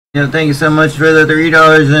You know, thank you so much for the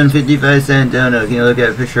 $3.55 dono. Can you look at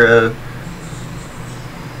a picture of?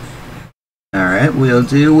 Alright, will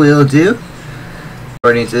do.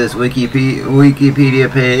 According to this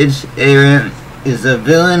Wikipedia page, Aaron is the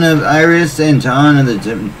villain of Iris and Dawn of the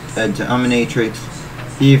Dominatrix.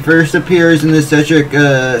 He first appears in the Star Trek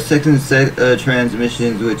Sex and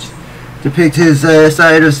Transmissions, which depict his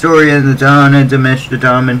side of story in the Dawn and Dimension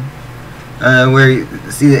Domin, where you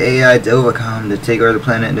see the AI Dovacom to take over the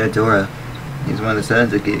planet Dora. He's one of the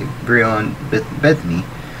sons of Gabriel and Bethany.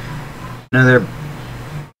 Another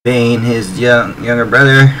Bane, his younger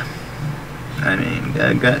brother. I mean,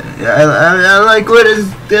 I like what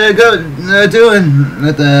is doing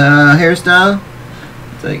with the hairstyle.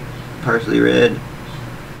 It's like partially red.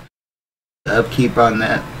 The upkeep on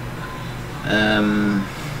that.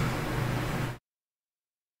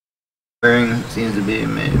 Wearing seems to be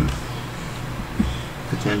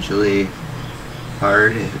potentially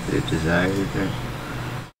hard if desired.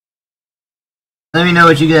 Let me know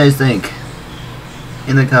what you guys think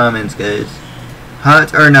in the comments, guys.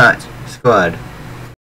 Hot or not, squad?